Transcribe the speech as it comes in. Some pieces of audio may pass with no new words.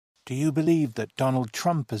Do you believe that Donald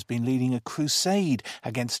Trump has been leading a crusade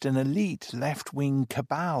against an elite left-wing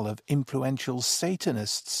cabal of influential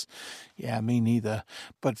Satanists? Yeah, me neither.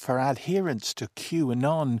 But for adherents to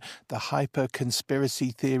QAnon, the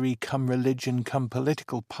hyper-conspiracy theory come religion come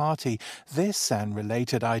political party, this and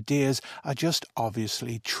related ideas are just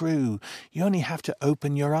obviously true. You only have to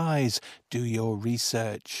open your eyes, do your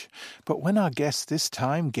research. But when our guest this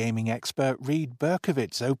time, gaming expert Reed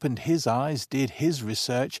Berkowitz, opened his eyes, did his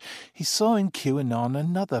research, he saw in QAnon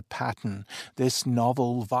another pattern. This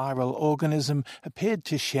novel viral organism appeared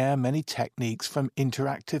to share many techniques from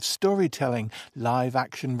interactive storytelling,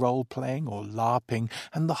 live-action role-playing or LARPing,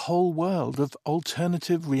 and the whole world of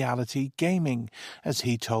alternative reality gaming, as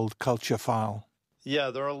he told Culturefile.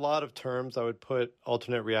 Yeah, there are a lot of terms. I would put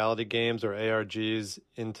alternate reality games or ARGs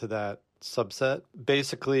into that subset.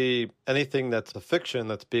 Basically, anything that's a fiction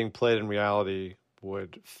that's being played in reality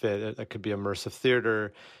would fit. It could be immersive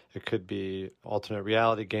theater, it could be alternate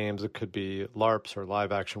reality games, it could be LARPs or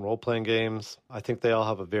live-action role-playing games. I think they all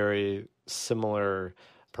have a very similar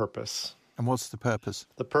purpose. And what's the purpose?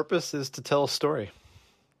 The purpose is to tell a story.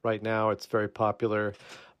 Right now, it's very popular,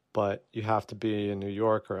 but you have to be in New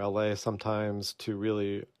York or LA sometimes to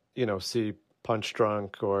really, see Punch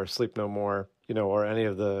Drunk or Sleep No More, or any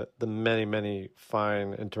of the many, many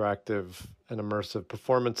fine interactive and immersive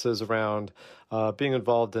performances around. Being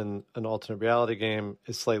involved in an alternate reality game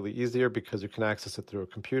is slightly easier because you can access it through a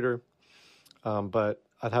computer. But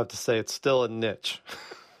I'd have to say it's still a niche.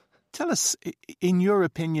 Tell us, in your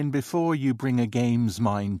opinion, before you bring a game's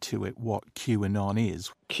mind to it, what QAnon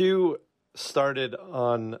is. Q started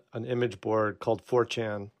on an image board called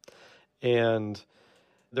 4chan, and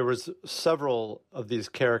there was several of these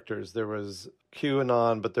characters. There was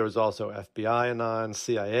QAnon, but there was also FBI Anon,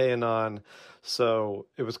 CIA Anon. So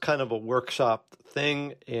it was kind of a workshop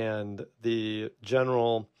thing, and the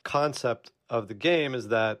general concept of the game is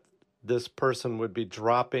that this person would be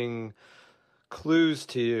dropping clues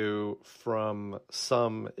to you from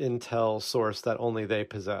some intel source that only they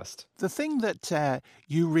possessed. The thing that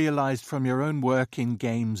you realized from your own work in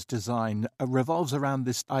games design revolves around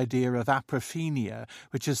this idea of apophenia,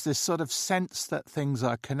 which is this sort of sense that things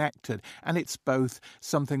are connected. And it's both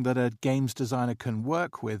something that a games designer can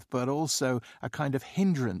work with, but also a kind of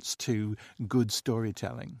hindrance to good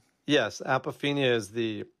storytelling. Yes, apophenia is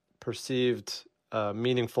the perceived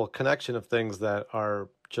meaningful connection of things that are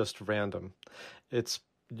just random. It's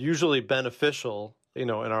usually beneficial, in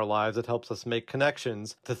our lives. It helps us make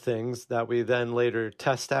connections to things that we then later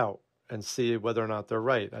test out and see whether or not they're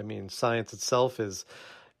right. I mean, science itself is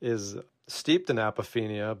steeped in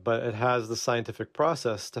apophenia, but it has the scientific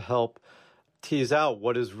process to help tease out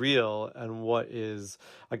what is real and what is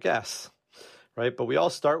a guess, right? But we all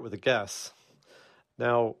start with a guess.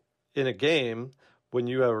 Now, in a game, when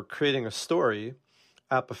you are creating a story,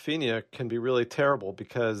 apophenia can be really terrible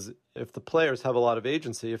because if the players have a lot of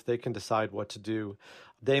agency, if they can decide what to do,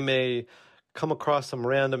 they may come across some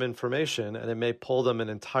random information and it may pull them in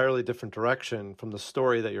an entirely different direction from the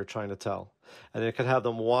story that you're trying to tell. And it could have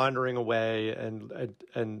them wandering away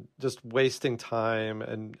and just wasting time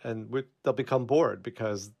and they'll become bored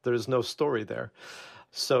because there's no story there.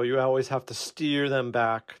 So you always have to steer them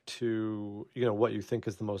back to, what you think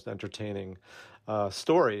is the most entertaining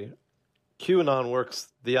story. QAnon works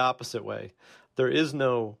the opposite way. There is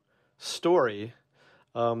no story.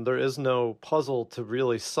 There is no puzzle to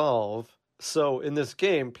really solve. So in this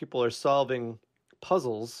game, people are solving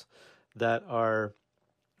puzzles that are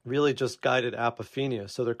really just guided apophenia.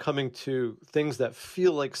 So they're coming to things that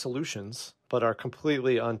feel like solutions, but are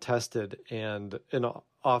completely untested. And in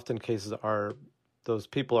often cases those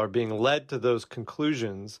people are being led to those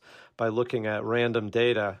conclusions by looking at random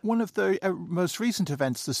data. One of the most recent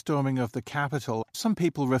events, the storming of the Capitol, some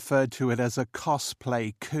people referred to it as a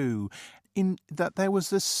cosplay coup, in that there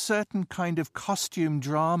was this certain kind of costume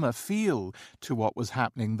drama feel to what was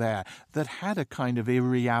happening there that had a kind of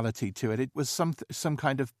irreality to it. It was some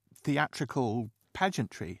kind of theatrical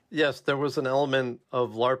pageantry. Yes, there was an element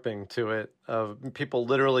of LARPing to it, of people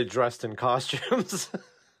literally dressed in costumes.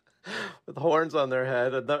 With horns on their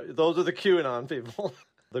head. And those are the QAnon people.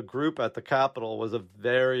 The group at the Capitol was a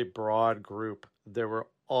very broad group. There were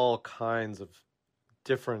all kinds of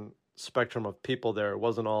different spectrum of people there. It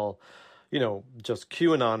wasn't all, just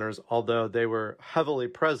QAnoners, although they were heavily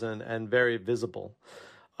present and very visible.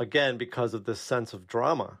 Again, because of this sense of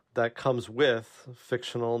drama that comes with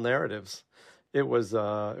fictional narratives. It was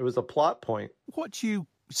a plot point. What you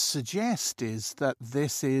suggest is that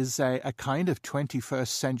this is a kind of 21st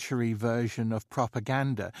century version of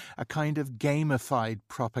propaganda, a kind of gamified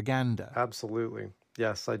propaganda. Absolutely.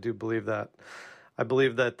 Yes, I do believe that. I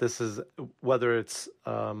believe that this is, whether it's,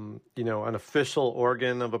 an official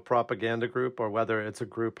organ of a propaganda group or whether it's a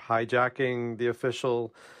group hijacking the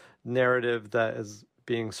official narrative that is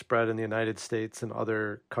being spread in the United States and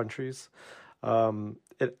other countries,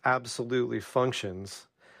 it absolutely functions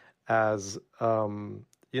as,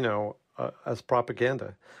 as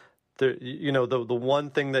propaganda. The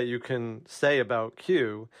one thing that you can say about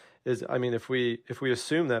Q is, I mean, if we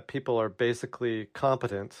assume that people are basically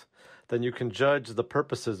competent, then you can judge the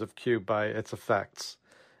purposes of Q by its effects.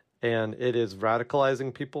 And it is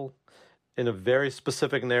radicalizing people in a very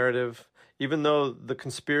specific narrative. Even though the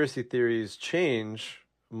conspiracy theories change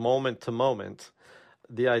moment to moment,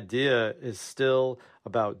 the idea is still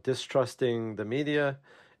about distrusting the media.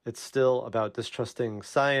 It's still about distrusting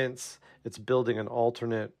science. It's building an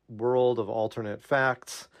alternate world of alternate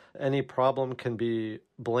facts. Any problem can be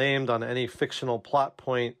blamed on any fictional plot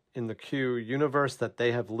point in the Q universe that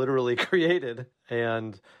they have literally created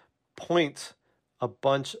and point a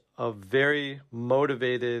bunch of very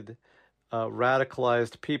motivated,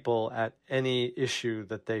 radicalized people at any issue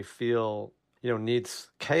that they feel, needs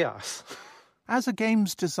chaos. As a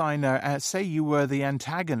games designer, say you were the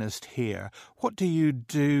antagonist here, what do you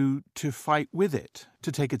do to fight with it,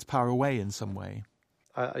 to take its power away in some way?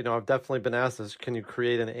 I've definitely been asked this, can you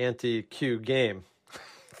create an anti-Q game?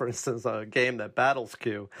 For instance, a game that battles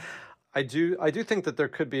Q. I do think that there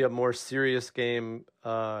could be a more serious game,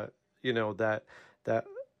 that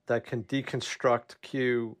can deconstruct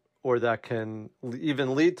Q, or that can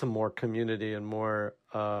even lead to more community and more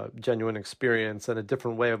genuine experience and a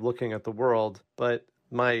different way of looking at the world. But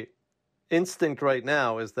my instinct right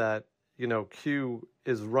now is that, Q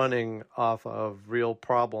is running off of real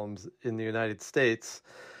problems in the United States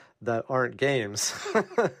that aren't games.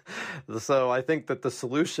 So I think that the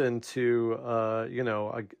solution to,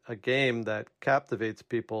 a game that captivates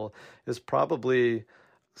people is probably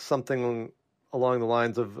something along the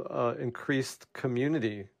lines of increased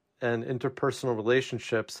community and interpersonal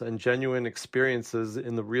relationships and genuine experiences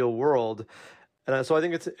in the real world. And so I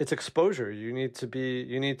think it's exposure. You need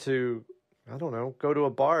to, I don't know, go to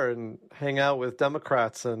a bar and hang out with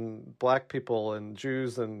Democrats and black people and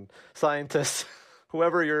Jews and scientists,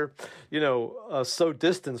 whoever you're, so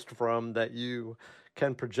distanced from that you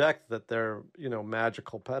can project that they're,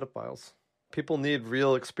 magical pedophiles. People need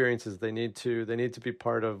real experiences. They need to be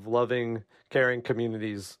part of loving, caring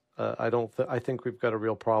communities. I think we've got a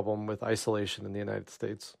real problem with isolation in the United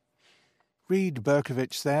States. Reid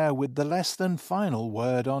Berkovich there with the less than final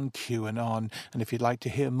word on QAnon. And if you'd like to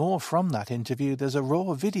hear more from that interview, there's a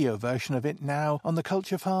raw video version of it now on the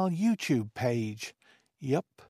Culture File YouTube page. Yup.